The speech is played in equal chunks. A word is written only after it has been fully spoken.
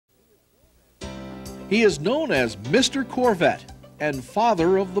He is known as Mr. Corvette and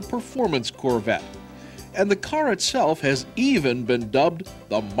father of the performance Corvette. And the car itself has even been dubbed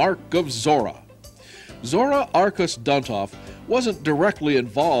the Mark of Zora. Zora Arkus-Duntov wasn't directly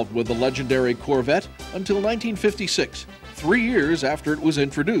involved with the legendary Corvette until 1956, 3 years after it was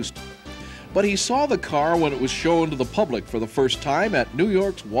introduced. But he saw the car when it was shown to the public for the first time at New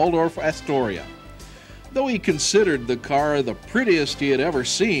York's Waldorf Astoria. Though he considered the car the prettiest he had ever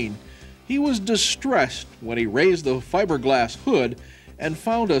seen, he was distressed when he raised the fiberglass hood and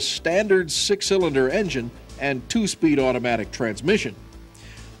found a standard 6-cylinder engine and 2-speed automatic transmission.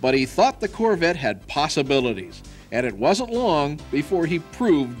 But he thought the Corvette had possibilities, and it wasn't long before he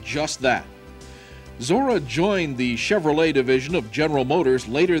proved just that. Zora joined the Chevrolet division of General Motors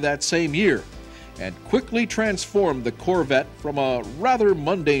later that same year and quickly transformed the Corvette from a rather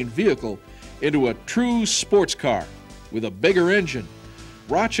mundane vehicle into a true sports car with a bigger engine,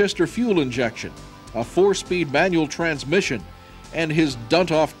 Rochester fuel injection, a 4-speed manual transmission, and his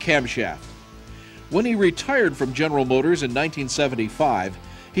Duntov camshaft. When he retired from General Motors in 1975,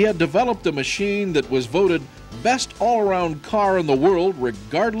 he had developed a machine that was voted best all-around car in the world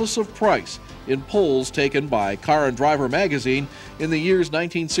regardless of price in polls taken by Car and Driver magazine in the years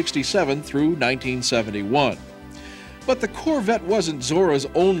 1967 through 1971. But the Corvette wasn't Zora's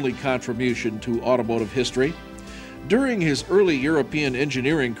only contribution to automotive history. During his early European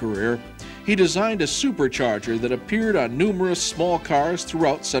engineering career, he designed a supercharger that appeared on numerous small cars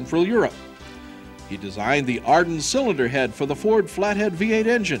throughout Central Europe. He designed the Arden cylinder head for the Ford flathead V8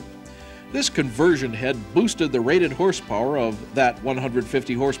 engine. This conversion head boosted the rated horsepower of that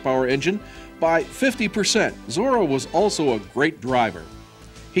 150 horsepower engine by 50%. Zora was also a great driver.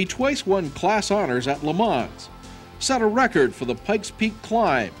 He twice won class honors at Le Mans, set a record for the Pikes Peak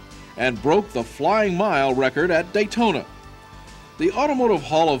climb, and broke the flying mile record at Daytona. The Automotive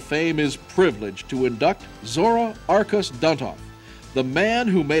Hall of Fame is privileged to induct Zora Arkus-Duntov, the man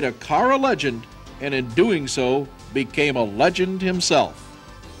who made a car a legend and in doing so became a legend himself.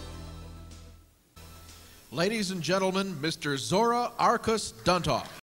 Ladies and gentlemen, Mr. Zora Arkus-Duntov.